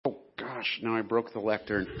gosh, now I broke the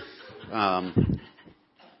lectern.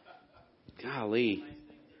 Golly.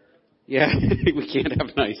 Yeah, we can't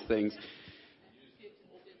have nice things.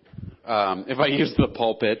 If I used the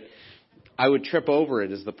pulpit, I would trip over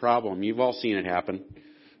it is the problem. You've all seen it happen.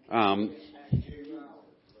 All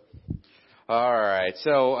right,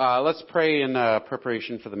 so let's pray in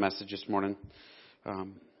preparation for the message this morning.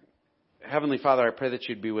 Heavenly Father, I pray that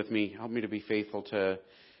you'd be with me. Help me to be faithful to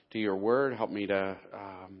your word. Help me to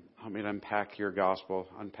unpack your gospel,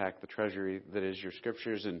 unpack the treasury that is your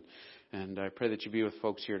scriptures, and I pray that you be with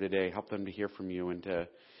folks here today. Help them to hear from you and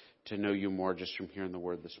to know you more just from hearing the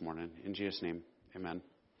word this morning. In Jesus' name, amen.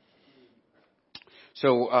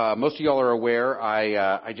 So most of y'all are aware,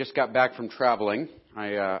 I just got back from traveling.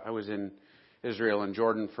 I was in Israel and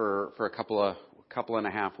Jordan for a couple and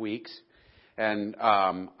a half weeks, and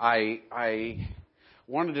I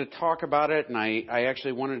wanted to talk about it, and I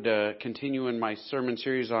actually wanted to continue in my sermon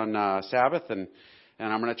series on Sabbath, and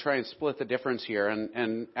I'm going to try and split the difference here.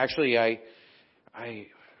 And actually,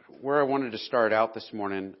 where I wanted to start out this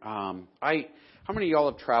morning, how many of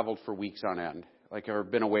y'all have traveled for weeks on end, like or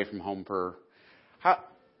been away from home for?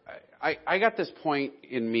 I got this point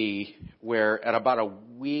in me where at about a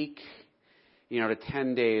week, to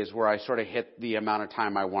 10 days, where I sort of hit the amount of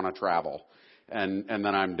time I want to travel, and then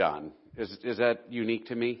I'm done. Is that unique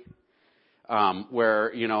to me?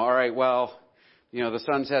 Where, all right, well, the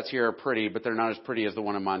sunsets here are pretty, but they're not as pretty as the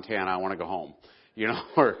one in Montana. I want to go home,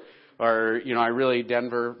 I really,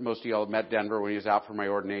 Denver, most of y'all have met Denver when he was out for my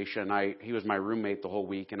ordination. He was my roommate the whole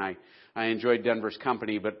week, and I enjoyed Denver's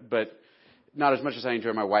company, but not as much as I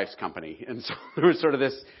enjoy my wife's company. And so there was sort of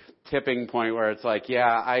this tipping point where it's like, yeah,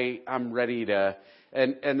 I'm ready to,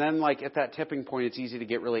 and then like at that tipping point, it's easy to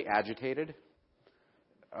get really agitated.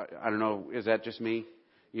 I don't know, is that just me?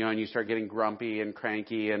 And you start getting grumpy and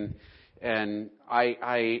cranky, and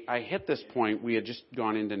I hit this point. We had just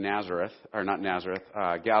gone into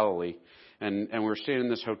Galilee, and we were staying in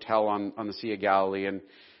this hotel on the Sea of Galilee,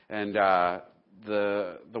 and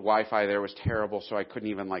the Wi-Fi there was terrible, so I couldn't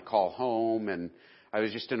even call home, and I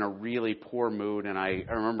was just in a really poor mood. And I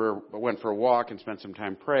remember I went for a walk and spent some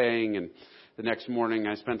time praying, and the next morning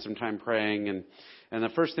I spent some time praying, and the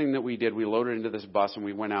first thing that we did, we loaded into this bus and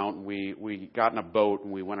we went out and we got in a boat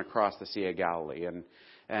and we went across the Sea of Galilee,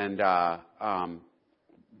 and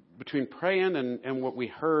between praying and what we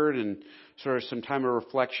heard and sort of some time of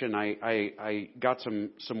reflection, I got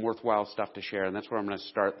some worthwhile stuff to share, and that's where I'm going to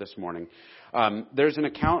start this morning. There's an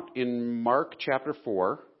account in Mark chapter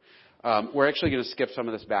 4. We're actually going to skip some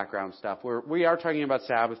of this background stuff. We are talking about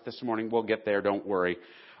Sabbath this morning. We'll get there, don't worry.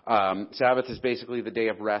 Sabbath is basically the day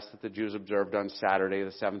of rest that the Jews observed on Saturday,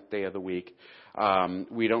 the seventh day of the week.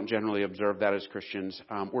 We don't generally observe that as Christians.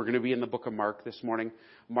 We're going to be in the book of Mark this morning.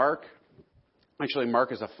 Mark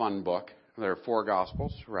is a fun book. There are 4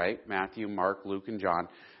 Gospels, right? Matthew, Mark, Luke, and John.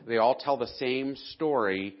 They all tell the same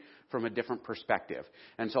story from a different perspective.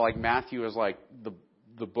 And so Matthew is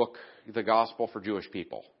the book, the Gospel for Jewish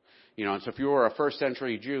people. And so if you were a first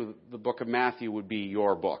century Jew, the book of Matthew would be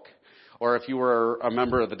your book. Or if you were a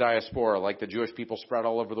member of the diaspora, like the Jewish people spread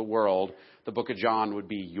all over the world, the book of John would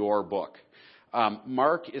be your book.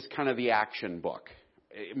 Mark is kind of the action book.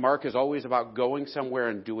 Mark is always about going somewhere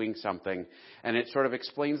and doing something, and it sort of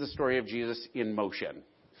explains the story of Jesus in motion.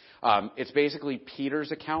 It's basically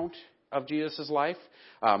Peter's account of Jesus' life.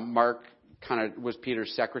 Mark kind of was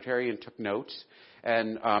Peter's secretary and took notes.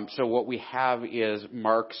 And so what we have is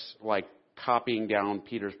Mark's copying down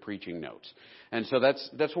Peter's preaching notes. And so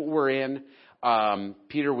that's what we're in.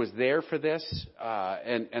 Peter was there for this,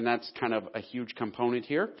 and that's kind of a huge component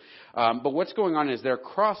here. But what's going on is they're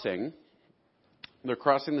crossing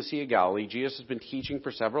the Sea of Galilee. Jesus has been teaching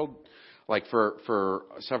for several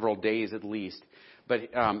days at least.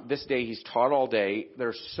 But this day he's taught all day.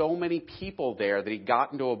 There's so many people there that he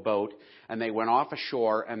got into a boat and they went off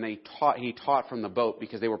ashore and he taught from the boat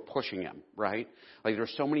because they were pushing him, right?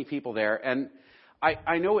 There's so many people there. And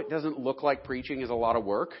I know it doesn't look like preaching is a lot of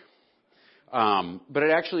work, but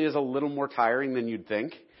it actually is a little more tiring than you'd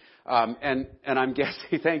think. And I'm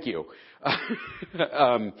guessing, thank you.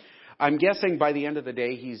 I'm guessing by the end of the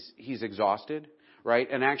day he's exhausted, right?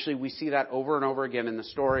 And actually we see that over and over again in the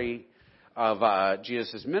story of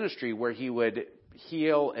Jesus' ministry, where he would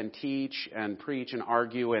heal and teach and preach and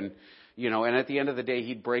argue, and at the end of the day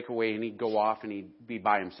he'd break away and he'd go off and he'd be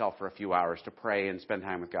by himself for a few hours to pray and spend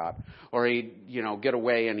time with God, or he'd get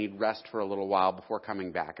away and he'd rest for a little while before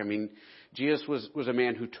coming back. I mean, Jesus was a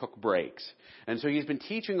man who took breaks, and so he's been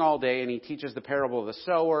teaching all day, and he teaches the parable of the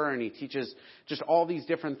sower, and he teaches just all these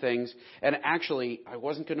different things. And actually, I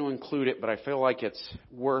wasn't going to include it, but I feel like it's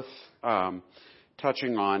worth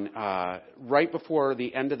touching on right before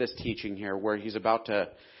the end of this teaching here, where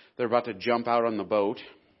they're about to jump out on the boat.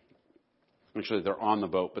 Actually, they're on the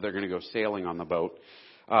boat, but they're going to go sailing on the boat.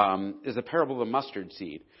 Is the parable of the mustard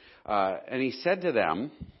seed. And he said to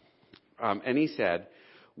them,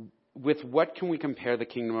 with what can we compare the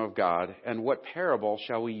kingdom of God, and what parable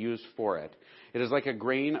shall we use for it? It is like a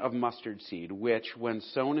grain of mustard seed, which, when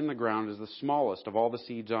sown in the ground, is the smallest of all the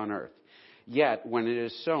seeds on earth. Yet, when it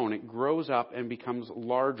is sown, it grows up and becomes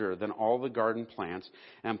larger than all the garden plants,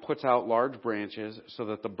 and puts out large branches, so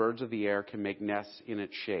that the birds of the air can make nests in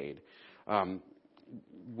its shade.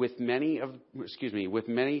 With many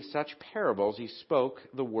such parables, he spoke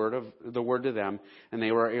the word to them, and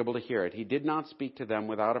they were able to hear it. He did not speak to them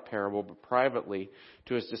without a parable, but privately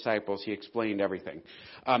to his disciples he explained everything.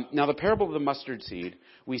 Now, the parable of the mustard seed,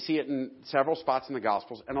 we see it in several spots in the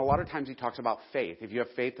Gospels, and a lot of times he talks about faith. If you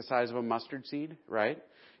have faith the size of a mustard seed, right?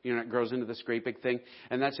 It grows into this great big thing,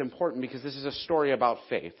 and that's important because this is a story about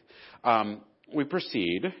faith. We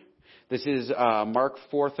proceed. This is Mark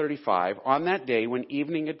 4:35. On that day, when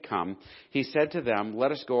evening had come, he said to them,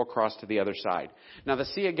 "Let us go across to the other side." Now, the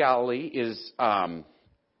Sea of Galilee is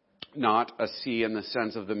not a sea in the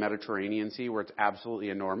sense of the Mediterranean Sea, where it's absolutely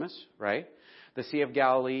enormous, right? The Sea of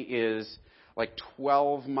Galilee is like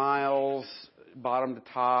 12 miles bottom to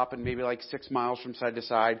top and maybe like 6 miles from side to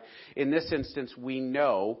side. In this instance, we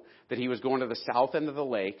know that he was going to the south end of the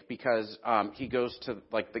lake because he goes to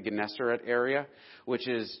like the Gennesaret area, which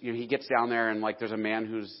is, he gets down there and like there's a man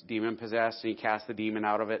who's demon possessed and he casts the demon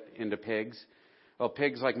out of it into pigs. Well,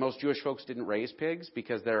 pigs, like most Jewish folks, didn't raise pigs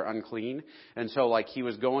because they're unclean. And so like he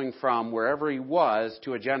was going from wherever he was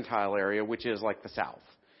to a Gentile area, which is like the south.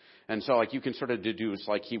 And so like you can sort of deduce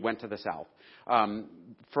like he went to the south.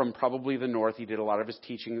 From probably the north, he did a lot of his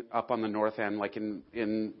teaching up on the north end, like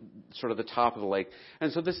in sort of the top of the lake.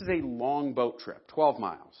 And so this is a long boat trip, 12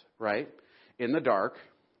 miles, right? In the dark.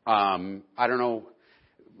 I don't know,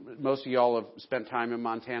 most of y'all have spent time in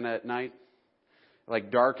Montana at night.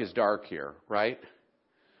 Like dark is dark here, right?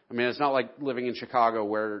 I mean, it's not like living in Chicago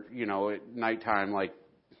where, at nighttime, like,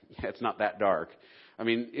 it's not that dark. I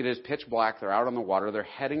mean, it is pitch black. They're out on the water. They're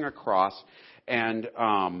heading across, and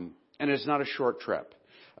it's not a short trip,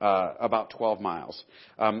 about 12 miles.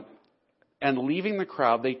 And leaving the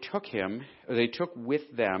crowd, they took with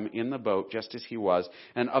them in the boat just as he was,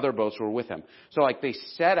 and other boats were with him. So like they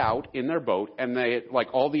set out in their boat, and they, like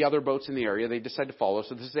all the other boats in the area, they decide to follow.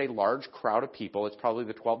 So this is a large crowd of people. It's probably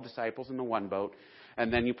the 12 disciples in the one boat.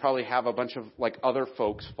 And then you probably have a bunch of like other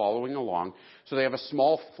folks following along. So they have a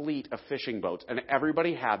small fleet of fishing boats, and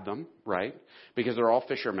everybody had them, right? Because they're all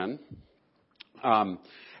fishermen.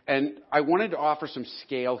 And I wanted to offer some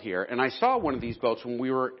scale here. And I saw one of these boats when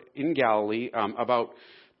we were in Galilee about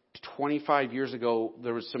 25 years ago.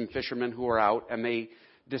 There was some fishermen who were out, and they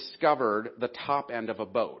discovered the top end of a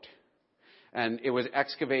boat. And it was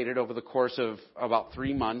excavated over the course of about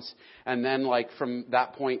 3 months. And then, like, from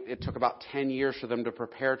that point, it took about 10 years for them to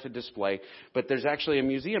prepare to display. But there's actually a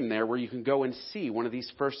museum there where you can go and see one of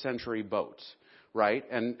these first century boats, right?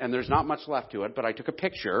 And there's not much left to it, but I took a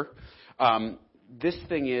picture. This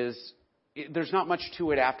thing there's not much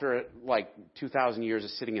to it after, like, 2,000 years of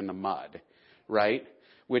sitting in the mud, right?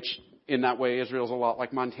 Which, in that way, Israel's a lot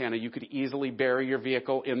like Montana. You could easily bury your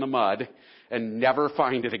vehicle in the mud and never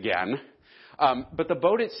find it again. But the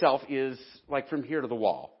boat itself is like from here to the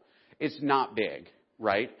wall. It's not big,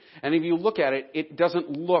 right? And if you look at it, it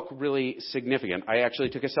doesn't look really significant. I actually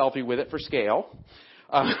took a selfie with it for scale.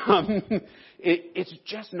 It's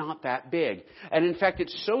just not that big. And in fact,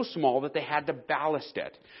 it's so small that they had to ballast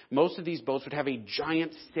it. Most of these boats would have a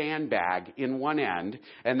giant sandbag in one end,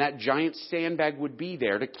 and that giant sandbag would be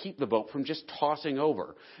there to keep the boat from just tossing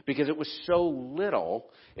over. Because it was so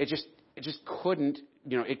little, it just couldn't,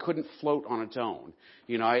 it couldn't float on its own.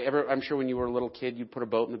 I'm sure when you were a little kid, you'd put a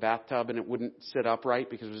boat in the bathtub and it wouldn't sit upright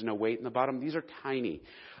because there was no weight in the bottom. These are tiny.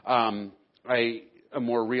 A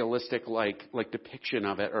more realistic, like depiction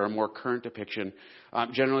of it, or a more current depiction,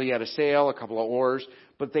 generally you had a sail, a couple of oars,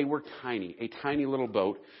 but they were tiny, a tiny little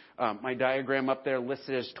boat. My diagram up there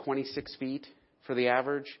listed as 26 feet for the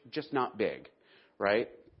average, just not big, right?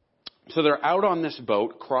 So they're out on this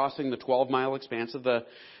boat, crossing the 12-mile expanse of the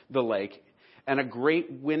lake, and a great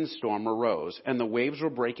windstorm arose, and the waves were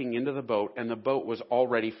breaking into the boat, and the boat was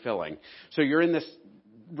already filling. So you're in this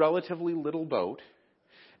relatively little boat,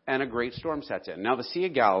 and a great storm sets in. Now, the Sea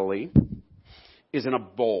of Galilee is in a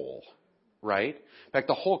bowl, right? In fact,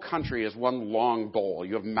 the whole country is one long bowl.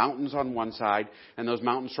 You have mountains on one side, and those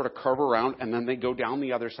mountains sort of curve around, and then they go down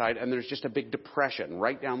the other side, and there's just a big depression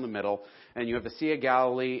right down the middle. And you have the Sea of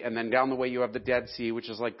Galilee, and then down the way you have the Dead Sea, which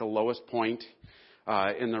is like the lowest point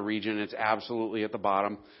in the region. It's absolutely at the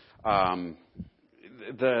bottom.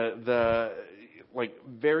 The like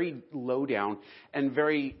very low down and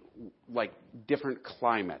very like different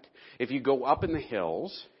climate. If you go up in the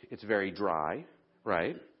hills, it's very dry,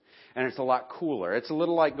 right? And it's a lot cooler. It's a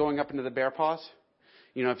little like going up into the Bear Paws.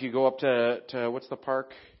 You know, if you go up to what's the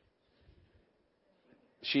park?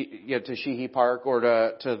 To Sheehy Park or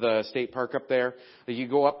to the state park up there. You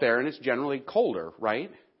go up there and it's generally colder,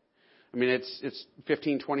 right? I mean, it's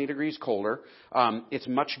 15, 20 degrees colder. It's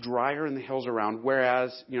much drier in the hills around.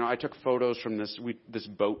 Whereas, you know, I took photos from this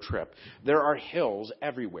boat trip. There are hills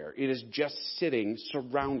everywhere. It is just sitting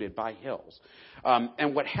surrounded by hills.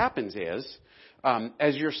 And what happens is,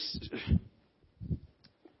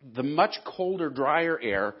 the much colder, drier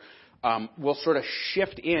air will sort of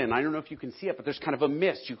shift in. I don't know if you can see it, but there's kind of a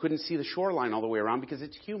mist. You couldn't see the shoreline all the way around because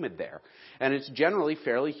it's humid there. And it's generally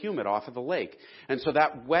fairly humid off of the lake. And so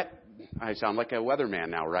that wet, I sound like a weatherman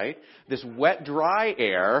now, right? This wet, dry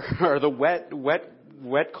air, or the wet,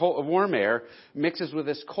 cold, warm air mixes with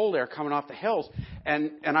this cold air coming off the hills.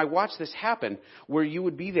 And I watched this happen where you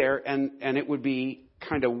would be there and it would be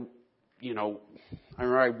kind of, you know, I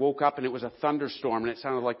remember I woke up and it was a thunderstorm and it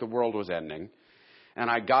sounded like the world was ending. And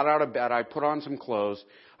I got out of bed, I put on some clothes,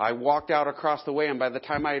 I walked out across the way, and by the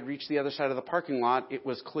time I had reached the other side of the parking lot, it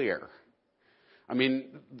was clear. I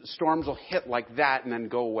mean, storms will hit like that and then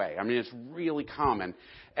go away. I mean, it's really common.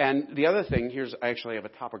 And the other thing, I actually have a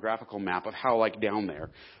topographical map of how, like, down there,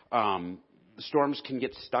 storms can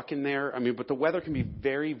get stuck in there. I mean, but the weather can be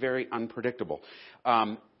very, very unpredictable.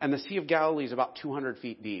 And the Sea of Galilee is about 200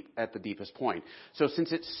 feet deep at the deepest point. So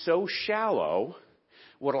since it's so shallow,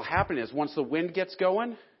 what will happen is once the wind gets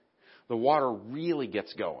going, the water really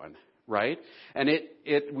gets going, right? And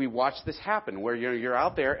we watch this happen where you're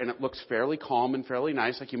out there and it looks fairly calm and fairly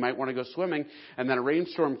nice, like you might want to go swimming, and then a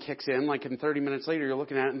rainstorm kicks in, like in 30 minutes later, you're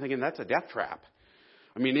looking at it and thinking, that's a death trap.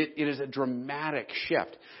 I mean, it is a dramatic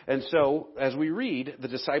shift. And so, as we read, the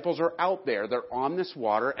disciples are out there, they're on this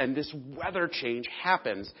water, and this weather change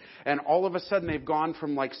happens, and all of a sudden they've gone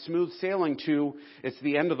from like smooth sailing to it's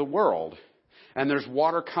the end of the world. And there's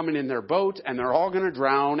water coming in their boat, and they're all going to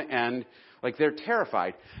drown, and like they're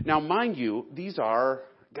terrified. Now, mind you, these are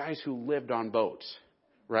guys who lived on boats,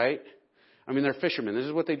 right? I mean, they're fishermen. This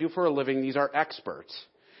is what they do for a living. These are experts.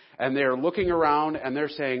 And they're looking around, and they're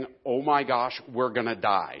saying, oh my gosh, we're going to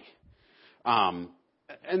die. And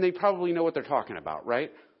they probably know what they're talking about,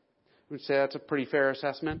 right? I would say that's a pretty fair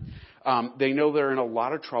assessment. They know they're in a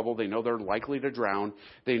lot of trouble. They know they're likely to drown.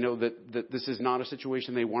 They know that this is not a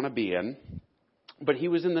situation they want to be in. But he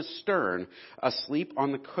was in the stern, asleep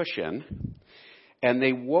on the cushion, and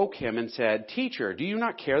they woke him and said, Teacher, do you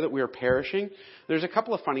not care that we are perishing? There's a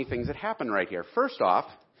couple of funny things that happen right here. First off,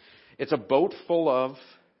 it's a boat full of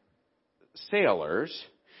sailors,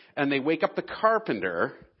 and they wake up the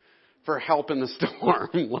carpenter for help in the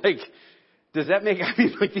storm. Like, does that make, I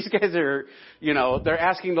mean, like these guys are, you know, they're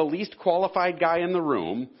asking the least qualified guy in the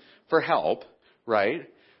room for help, right?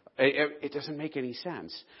 It doesn't make any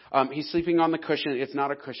sense. He's sleeping on the cushion. It's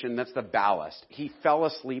not a cushion. That's the ballast. He fell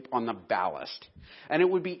asleep on the ballast. And it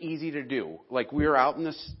would be easy to do. Like we were out in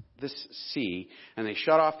this sea, and they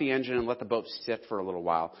shut off the engine and let the boat sit for a little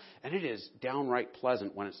while. And it is downright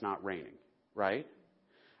pleasant when it's not raining, right?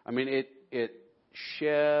 I mean, it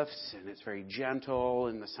shifts, and it's very gentle,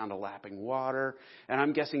 and the sound of lapping water. And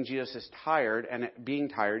I'm guessing Jesus is tired, and being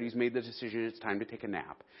tired, he's made the decision it's time to take a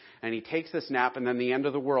nap. And he takes this nap, and then the end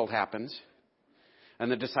of the world happens.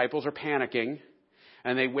 And the disciples are panicking.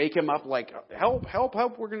 And they wake him up like, help, help,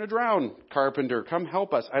 help, we're going to drown. Carpenter, come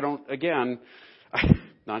help us. I'm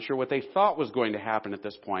not sure what they thought was going to happen at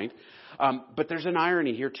this point. But there's an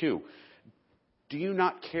irony here, too. Do you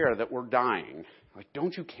not care that we're dying? Like,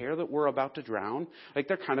 don't you care that we're about to drown? Like,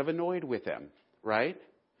 they're kind of annoyed with him, right?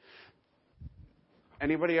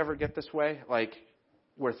 Anybody ever get this way? Like,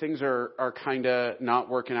 where things are kind of not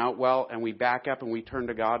working out well, and we back up and we turn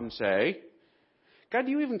to God and say, God,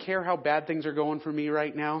 do you even care how bad things are going for me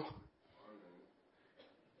right now?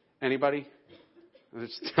 Anybody?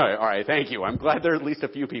 All right, thank you. I'm glad there are at least a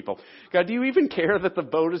few people. God, do you even care that the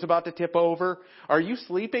boat is about to tip over? Are you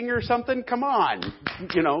sleeping or something? Come on,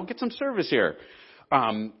 get some service here.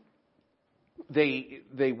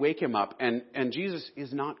 They wake him up, and Jesus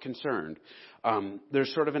is not concerned.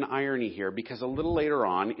 There's sort of an irony here, because a little later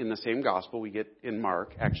on in the same gospel we get in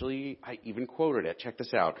Mark, actually, I even quoted it. Check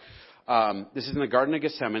this out. This is in the Garden of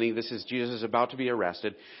Gethsemane. This is Jesus is about to be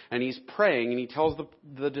arrested, and he's praying, and he tells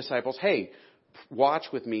the disciples, hey, watch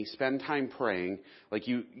with me, spend time praying. Like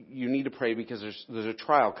you need to pray because there's a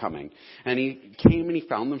trial coming. And he came and he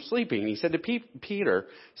found them sleeping. And he said to Peter,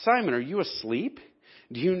 Simon, are you asleep?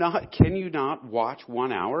 Can you not watch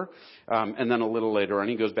 1 hour? And then a little later on,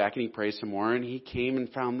 he goes back and he prays some more, and he came and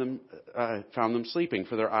found them sleeping,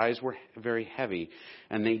 for their eyes were very heavy,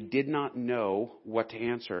 and they did not know what to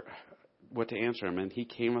answer him. And he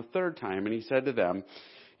came a third time, and he said to them,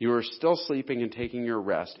 you are still sleeping and taking your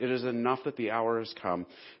rest. It is enough that the hour has come.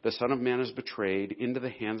 The Son of Man is betrayed into the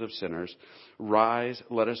hands of sinners. Rise,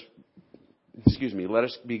 let us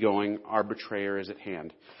be going. Our betrayer is at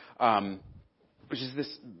hand. Which is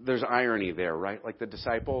this, there's irony there, right? Like the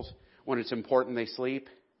disciples, when it's important, they sleep.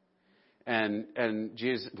 And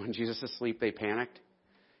Jesus, when Jesus is asleep, they panicked.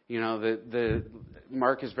 You know, the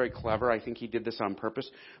Mark is very clever. I think he did this on purpose.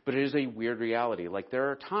 But it is a weird reality. Like there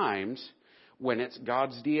are times when it's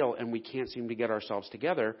God's deal and we can't seem to get ourselves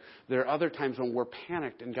together. There are other times when we're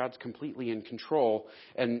panicked and God's completely in control.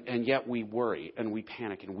 And yet we worry and we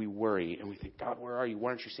panic and we worry. And we think, God, where are you? Why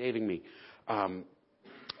aren't you saving me?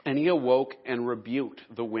 And he awoke and rebuked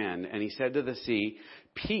the wind, and he said to the sea,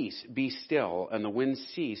 peace, be still. And the wind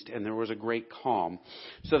ceased, and there was a great calm.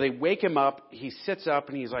 So they wake him up, he sits up,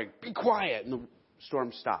 and he's like, be quiet, and the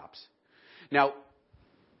storm stops. Now,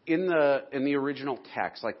 in the original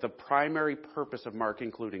text, like the primary purpose of Mark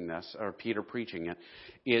including this, or Peter preaching it,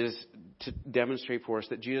 is to demonstrate for us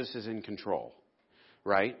that Jesus is in control.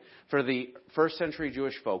 Right? For the first century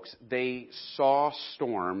Jewish folks, they saw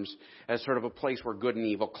storms as sort of a place where good and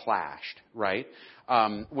evil clashed, right?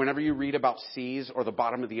 Whenever you read about seas or the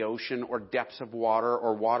bottom of the ocean or depths of water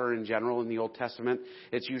or water in general in the Old Testament,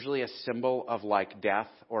 it's usually a symbol of like death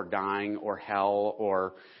or dying or hell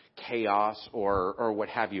or chaos or what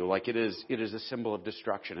have you. Like it is a symbol of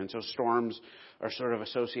destruction. And so storms are sort of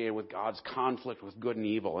associated with God's conflict with good and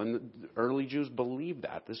evil. And the early Jews believed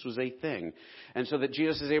that. This was a thing. And so that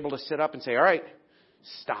Jesus is able to sit up and say, all right,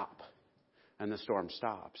 stop. And the storm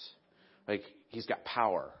stops. Like he's got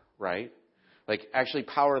power, right? Like actually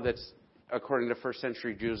power that's, according to first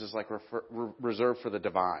century Jews, is like reserved for the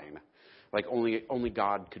divine. Like only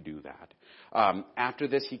God could do that. After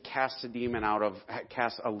this, he casts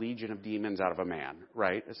a legion of demons out of a man,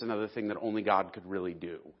 right? It's another thing that only God could really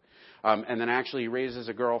do. And then actually he raises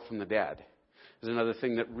a girl from the dead. Is another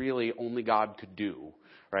thing that really only God could do,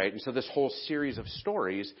 right? And so this whole series of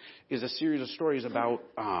stories is a series of stories about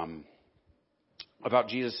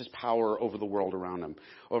Jesus' power over the world around him,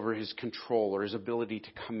 over his control or his ability to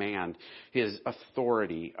command, his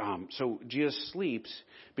authority. So Jesus sleeps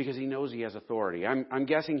because he knows he has authority. I'm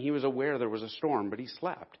guessing he was aware there was a storm, but he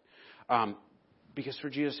slept. Because for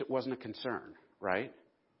Jesus it wasn't a concern, right?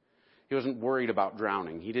 He wasn't worried about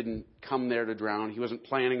drowning. He didn't come there to drown. He wasn't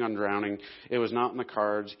planning on drowning. It was not in the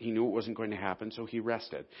cards. He knew it wasn't going to happen, so he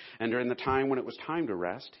rested. And during the time when it was time to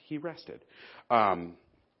rest, he rested.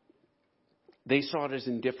 They saw it as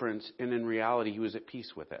indifference, and in reality, he was at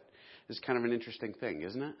peace with it. It's kind of an interesting thing,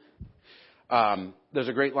 isn't it? There's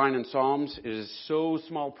a great line in Psalms. It is so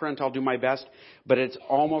small print, I'll do my best, but it's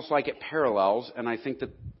almost like it parallels, and I think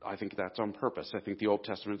that's on purpose. I think the Old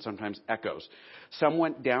Testament sometimes echoes. Some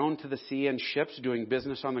went down to the sea in ships, doing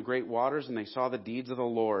business on the great waters, and they saw the deeds of the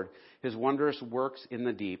Lord, his wondrous works in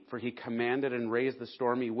the deep. For he commanded and raised the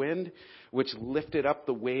stormy wind, which lifted up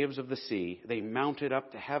the waves of the sea. They mounted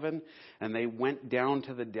up to heaven, and they went down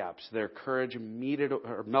to the depths. Their courage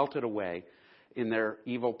melted away in their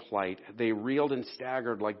evil plight. They reeled and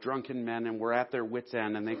staggered like drunken men and were at their wits'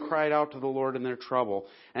 end. And they cried out to the Lord in their trouble,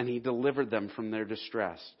 and he delivered them from their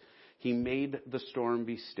distress. He made the storm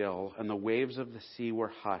be still, and the waves of the sea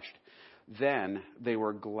were hushed. Then they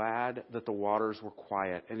were glad that the waters were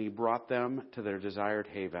quiet, and he brought them to their desired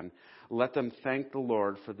haven. Let them thank the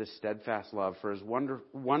Lord for this steadfast love, for his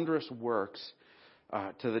wondrous works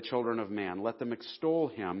to the children of man. Let them extol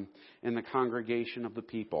him in the congregation of the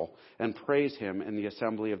people and praise him in the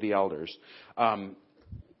assembly of the elders.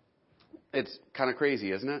 It's kind of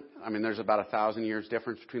crazy, isn't it? I mean, there's about 1,000 years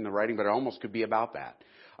difference between the writing, but it almost could be about that.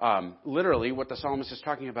 Literally, what the psalmist is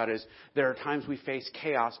talking about is there are times we face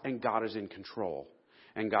chaos and God is in control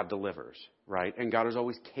and God delivers, right? And God is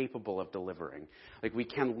always capable of delivering. Like we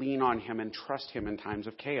can lean on him and trust him in times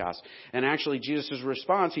of chaos. And actually, Jesus'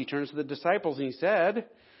 response, he turns to the disciples and he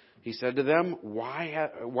said to them, why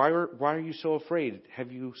are you so afraid?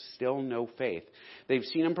 Have you still no faith? They've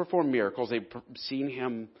seen him perform miracles. They've seen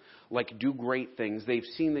him do great things. They've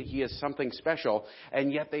seen that he is something special,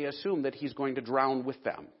 and yet they assume that he's going to drown with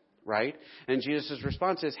them, right? And Jesus'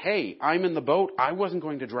 response is, hey, I'm in the boat. I wasn't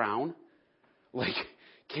going to drown.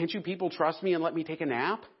 Can't you people trust me and let me take a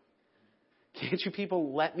nap? Can't you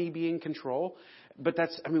people let me be in control? But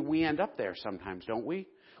we end up there sometimes, don't we?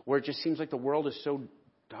 Where it just seems like the world is so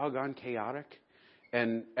doggone chaotic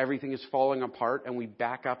and everything is falling apart, and we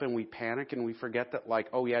back up and we panic and we forget that, like,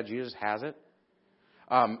 oh yeah, Jesus has it.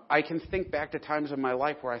 I can think back to times in my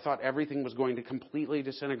life where I thought everything was going to completely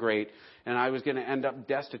disintegrate and I was going to end up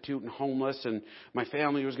destitute and homeless and my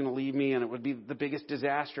family was going to leave me and it would be the biggest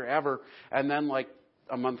disaster ever. And then like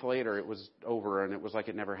a month later it was over and it was like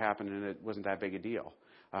it never happened and it wasn't that big a deal.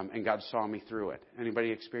 And God saw me through it.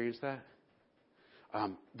 Anybody experience that?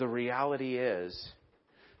 The reality is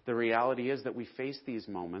that we face these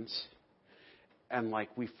moments and like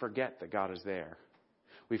we forget that God is there.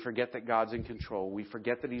 We forget that God's in control. We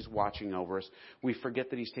forget that He's watching over us. We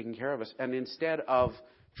forget that He's taking care of us. And instead of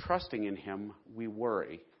trusting in Him, we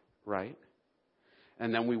worry, right?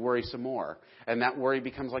 And then we worry some more. And that worry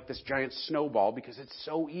becomes like this giant snowball because it's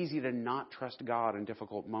so easy to not trust God in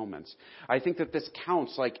difficult moments. I think that this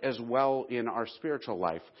counts like as well in our spiritual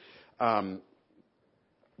life.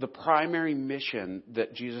 The primary mission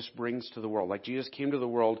that Jesus brings to the world. Like Jesus came to the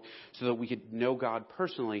world so that we could know God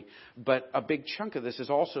personally, but a big chunk of this is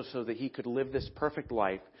also so that He could live this perfect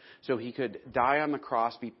life, so He could die on the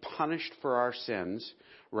cross, be punished for our sins,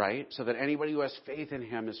 right? So that anybody who has faith in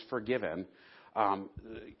Him is forgiven,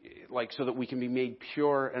 like so that we can be made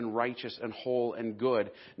pure and righteous and whole and good,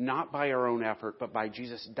 not by our own effort, but by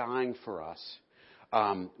Jesus dying for us.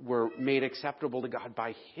 We're made acceptable to God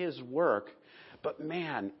by His work. But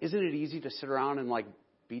man, isn't it easy to sit around and like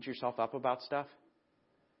beat yourself up about stuff?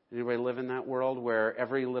 Anybody live in that world where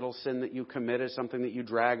every little sin that you commit is something that you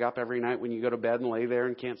drag up every night when you go to bed and lay there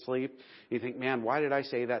and can't sleep? You think, man, why did I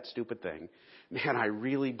say that stupid thing? Man, I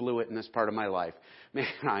really blew it in this part of my life. Man,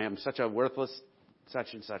 I am such a worthless such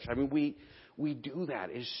and such. I mean, we do that.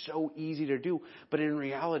 It's so easy to do. But in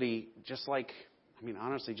reality,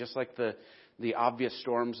 honestly, just like the obvious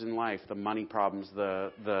storms in life, the money problems,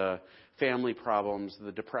 the family problems,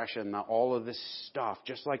 the depression, all of this stuff,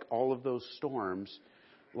 just like all of those storms,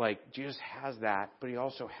 like Jesus has that, but He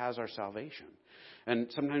also has our salvation.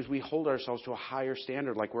 And sometimes we hold ourselves to a higher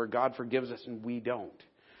standard, like where God forgives us and we don't.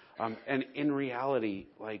 And in reality,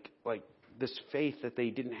 like this faith that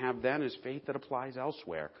they didn't have then is faith that applies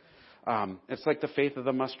elsewhere. It's like the faith of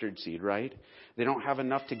the mustard seed, right? They don't have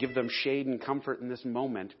enough to give them shade and comfort in this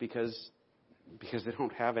moment because they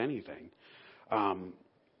don't have anything.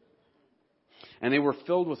 And they were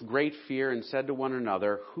filled with great fear and said to one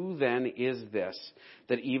another, "Who then is this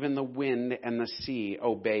that even the wind and the sea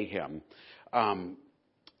obey Him?"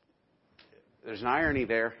 There's an irony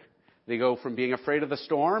there. They go from being afraid of the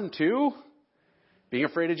storm to being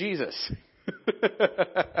afraid of Jesus.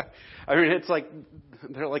 I mean, it's like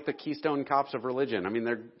they're like the Keystone Cops of religion. I mean,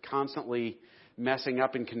 they're constantly messing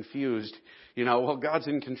up and confused. Well, God's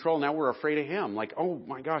in control. Now we're afraid of Him. Like, oh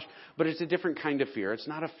my gosh. But it's a different kind of fear. It's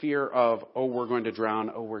not a fear of, oh, we're going to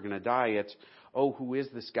drown. Oh, we're going to die. It's, oh, who is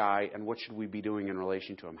this guy and what should we be doing in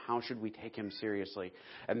relation to Him? How should we take Him seriously?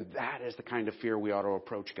 And that is the kind of fear we ought to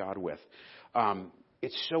approach God with.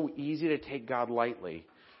 It's so easy to take God lightly.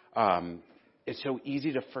 It's so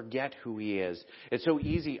easy to forget who He is. It's so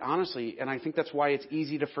easy, honestly, and I think that's why it's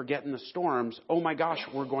easy to forget in the storms, oh my gosh,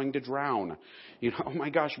 we're going to drown. Oh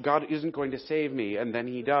my gosh, God isn't going to save me, and then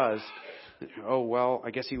He does. Oh, well,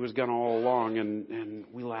 I guess He was going to all along, and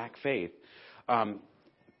we lack faith.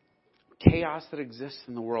 Chaos that exists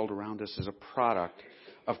in the world around us is a product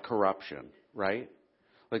of corruption, right?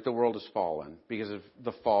 Like the world has fallen because of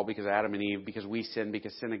the fall, because of Adam and Eve, because we sin,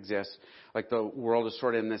 because sin exists. Like the world is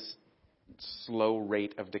sort of in this slow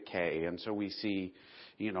rate of decay. And so we see,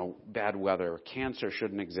 bad weather. Cancer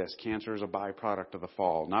shouldn't exist. Cancer is a byproduct of the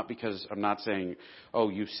fall. Not because I'm not saying, oh,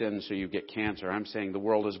 you sin so you get cancer. I'm saying the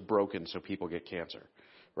world is broken so people get cancer,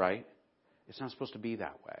 right? It's not supposed to be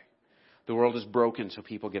that way. The world is broken so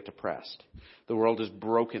people get depressed. The world is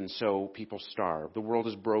broken so people starve. The world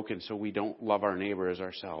is broken so we don't love our neighbor as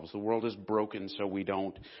ourselves. The world is broken so we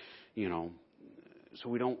don't,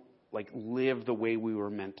 live the way we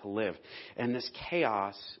were meant to live. And this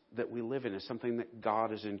chaos that we live in is something that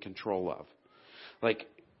God is in control of. Like,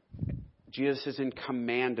 Jesus is in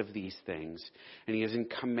command of these things. And He is in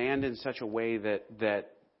command in such a way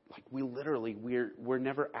that we're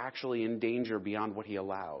never actually in danger beyond what He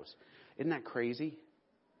allows. Isn't that crazy?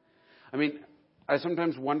 I mean, I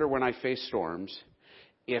sometimes wonder when I face storms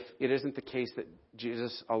if it isn't the case that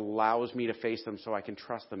Jesus allows me to face them so I can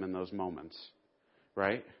trust them in those moments,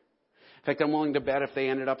 right? In fact, I'm willing to bet if they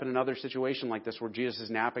ended up in another situation like this where Jesus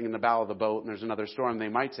is napping in the bow of the boat and there's another storm, they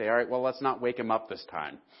might say, all right, well, let's not wake Him up this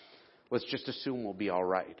time. Let's just assume we'll be all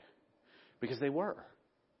right. Because they were.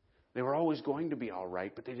 They were always going to be all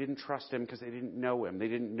right, but they didn't trust Him because they didn't know Him. They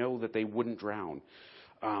didn't know that they wouldn't drown.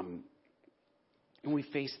 And we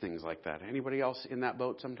face things like that. Anybody else in that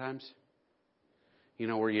boat sometimes?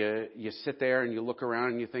 where you sit there and you look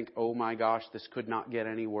around and you think, oh my gosh, this could not get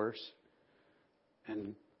any worse.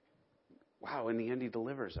 And wow, in the end, he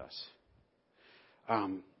delivers us.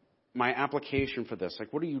 My application for this,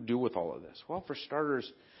 what do you do with all of this? Well, for starters,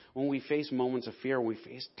 when we face moments of fear, when we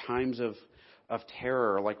face times of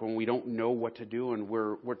terror, like when we don't know what to do and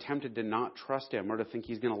we're tempted to not trust him or to think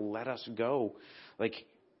he's going to let us go,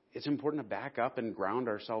 it's important to back up and ground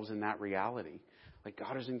ourselves in that reality.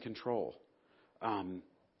 God is in control.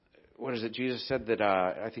 What is it? Jesus said that,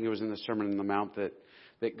 I think it was in the Sermon on the Mount,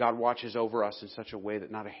 that God watches over us in such a way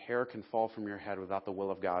that not a hair can fall from your head without the will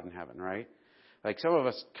of God in heaven, right? Some of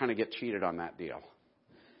us kind of get cheated on that deal.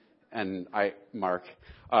 And Mark,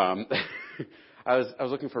 I was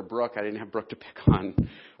looking for Brooke. I didn't have Brooke to pick on.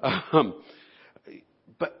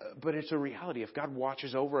 But it's a reality. If God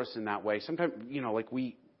watches over us in that way, sometimes,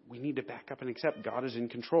 we need to back up and accept God is in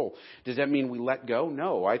control. Does that mean we let go?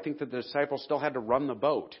 No. I think that the disciples still had to run the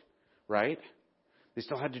boat, right? They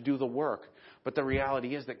still had to do the work. But the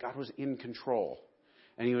reality is that God was in control.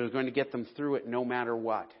 And he was going to get them through it no matter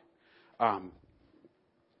what.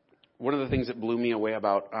 One of the things that blew me away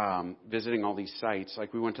about visiting all these sites,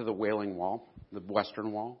 we went to the Wailing Wall, the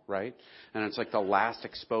Western Wall, right? And it's the last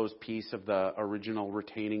exposed piece of the original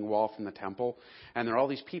retaining wall from the temple. And there are all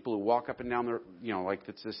these people who walk up and down there,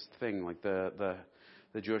 it's this thing,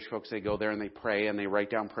 the Jewish folks, they go there and they pray and they write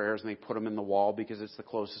down prayers and they put them in the wall because it's the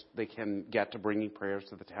closest they can get to bringing prayers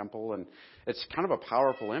to the temple. And it's kind of a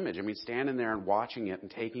powerful image. I mean, standing there and watching it and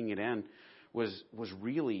taking it in was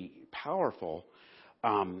really powerful.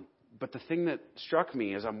 But the thing that struck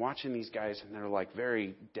me as I'm watching these guys and they're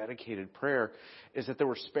very dedicated prayer is that there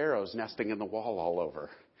were sparrows nesting in the wall all over.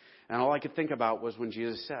 And all I could think about was when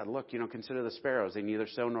Jesus said, look, consider the sparrows. They neither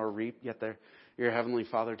sow nor reap, yet your heavenly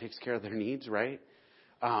Father takes care of their needs, right?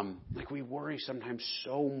 We worry sometimes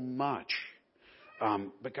so much,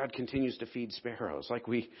 but God continues to feed sparrows.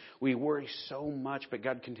 We worry so much, but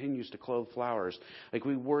God continues to clothe flowers.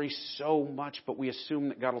 We worry so much, but we assume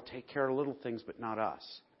that God will take care of little things, but not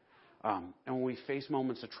us. And when we face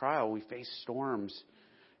moments of trial, we face storms,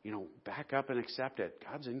 back up and accept it.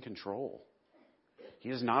 God's in control. He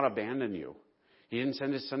has not abandoned you. He didn't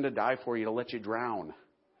send his son to die for you to let you drown,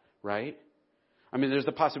 right? I mean, there's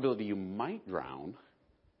the possibility you might drown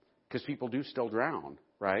because people do still drown,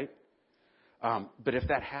 right? But if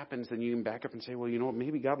that happens, then you can back up and say, well,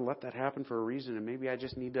 maybe God will let that happen for a reason, and maybe I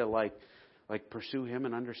just need to pursue him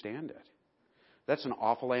and understand it. That's an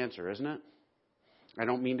awful answer, isn't it? I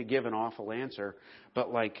don't mean to give an awful answer, but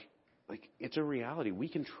it's a reality. We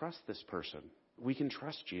can trust this person. We can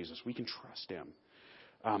trust Jesus. We can trust him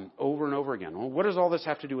over and over again. Well, what does all this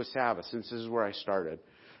have to do with Sabbath, since this is where I started?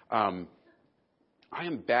 I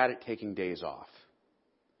am bad at taking days off.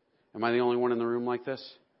 Am I the only one in the room like this?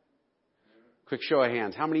 Quick show of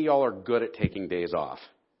hands. How many of y'all are good at taking days off?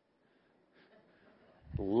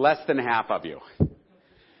 Less than half of you.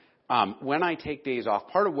 When I take days off,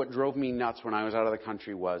 part of what drove me nuts when I was out of the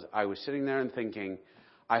country was I was sitting there and thinking,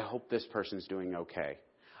 I hope this person's doing okay.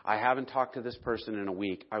 I haven't talked to this person in a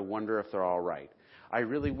week. I wonder if they're all right. I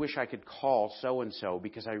really wish I could call so-and-so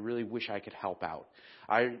because I really wish I could help out.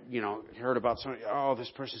 I, heard about somebody, oh, this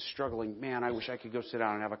person's struggling. Man, I wish I could go sit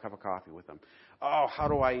down and have a cup of coffee with them. Oh, how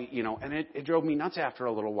do I, and it drove me nuts after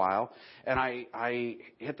a little while. And I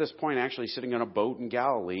hit this point actually sitting on a boat in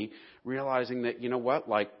Galilee, realizing that,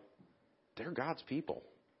 they're God's people.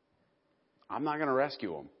 I'm not going to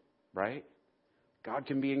rescue them, right? God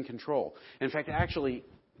can be in control. In fact, actually,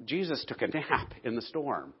 Jesus took a nap in the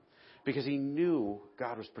storm because he knew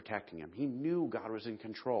God was protecting him. He knew God was in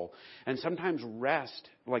control. And sometimes rest,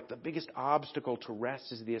 the biggest obstacle to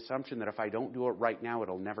rest is the assumption that if I don't do it right now,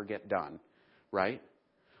 it'll never get done, right?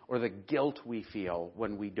 Or the guilt we feel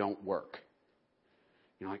when we don't work.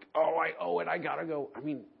 Oh, I owe it. I got to go. I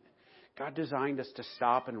mean, God designed us to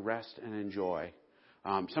stop and rest and enjoy.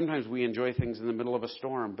 Sometimes we enjoy things in the middle of a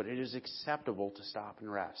storm, but it is acceptable to stop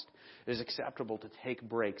and rest. It is acceptable to take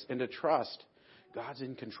breaks and to trust God's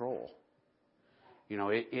in control.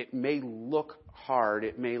 It may look hard,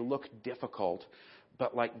 it may look difficult,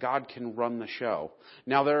 but God can run the show.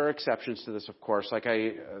 Now there are exceptions to this, of course.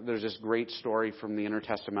 There's this great story from the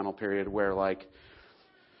intertestamental period where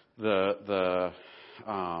the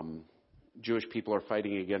Jewish people are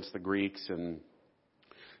fighting against the Greeks, and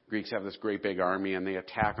Greeks have this great big army, and they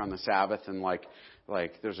attack on the Sabbath, and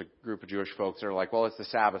there's a group of Jewish folks that are well, it's the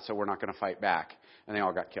Sabbath, so we're not going to fight back, and they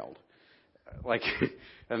all got killed.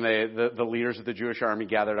 And the leaders of the Jewish army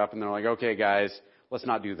gathered up, and they're okay, guys, let's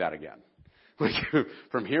not do that again.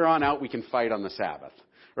 From here on out, we can fight on the Sabbath,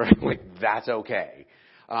 right? That's okay.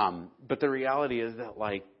 But the reality is that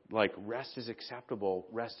like rest is acceptable.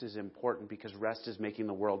 Rest is important because rest is making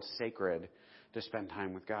the world sacred to spend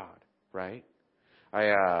time with God, right?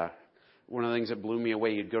 One of the things that blew me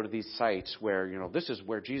away, you'd go to these sites where, this is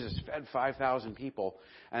where Jesus fed 5,000 people,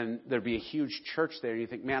 and there'd be a huge church there, and you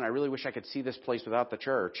think, man, I really wish I could see this place without the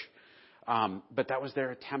church. But that was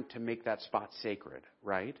their attempt to make that spot sacred,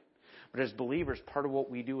 right? But as believers, part of what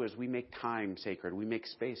we do is we make time sacred. We make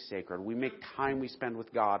space sacred. We make time we spend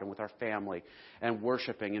with God and with our family and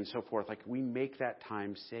worshiping and so forth. Like, we make that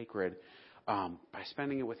time sacred by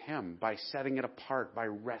spending it with Him, by setting it apart, by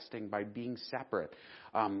resting, by being separate.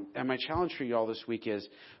 And my challenge for you all this week is,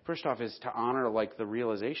 first off, is to honor like the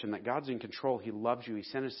realization that God's in control. He loves you. He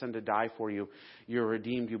sent His Son to die for you. You're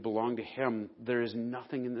redeemed. You belong to Him. There is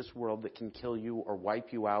nothing in this world that can kill you or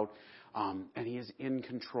wipe you out. And He is in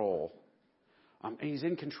control. And He's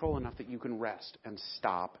in control enough that you can rest and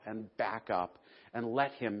stop and back up and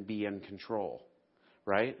let Him be in control.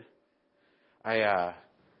 Right?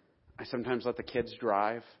 I sometimes let the kids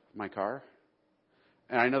drive my car.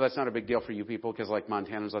 And I know that's not a big deal for you people because like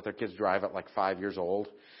Montanans let their kids drive at like 5 years old.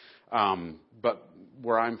 But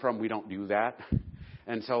where I'm from, we don't do that.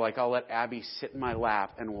 And so like I'll let Abby sit in my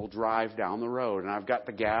lap and we'll drive down the road. And I've got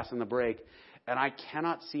the gas and the brake. And I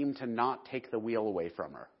cannot seem to not take the wheel away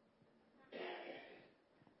from her.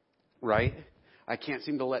 Right? I can't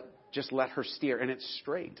seem to let her steer. And it's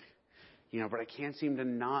straight. But I can't seem to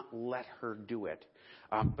not let her do it.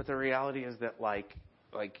 But the reality is that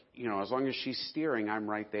as long as she's steering, I'm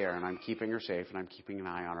right there and I'm keeping her safe and I'm keeping an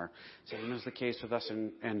eye on her. Same is the case with us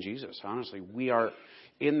and Jesus. Honestly, we are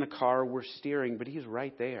in the car, we're steering, but He's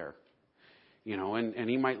right there. And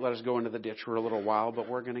He might let us go into the ditch for a little while, but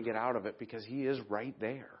we're going to get out of it because He is right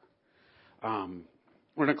there.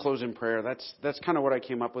 We're going to close in prayer. That's kind of what I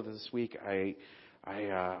came up with this week. I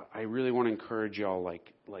really want to encourage y'all,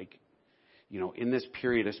 in this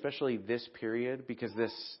period, especially this period, because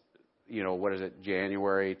this, what is it,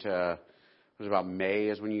 January to, it was about May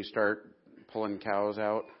is when you start pulling cows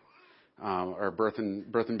out, or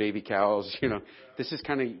birthing baby cows. This is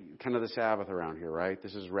kind of the Sabbath around here, right?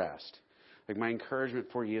 This is rest. Like, my encouragement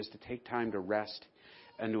for you is to take time to rest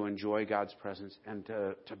and to enjoy God's presence and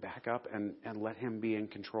to back up and let Him be in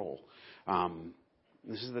control.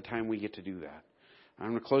 This is the time we get to do that. I'm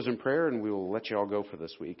going to close in prayer and we will let you all go for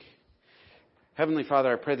this week. Heavenly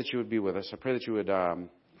Father, I pray that You would be with us. I pray that You would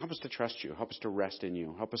help us to trust You. Help us to rest in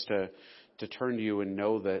You. Help us to turn to You and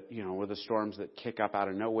know that, with the storms that kick up out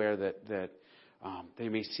of nowhere, that they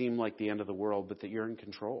may seem like the end of the world, but that You're in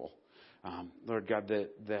control. Lord God,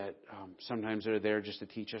 that sometimes they're there just to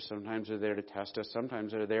teach us. Sometimes they're there to test us.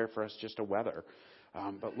 Sometimes they're there for us just to weather.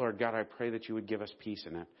 But Lord God, I pray that You would give us peace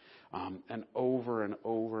in it. And over and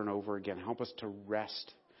over and over again, help us to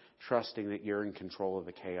rest, trusting that You're in control of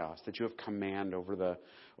the chaos, that You have command over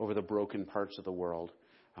the broken parts of the world,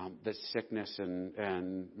 that sickness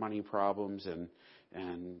and money problems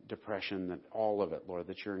and depression, that all of it, Lord,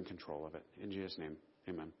 that You're in control of it. In Jesus' name,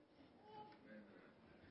 amen.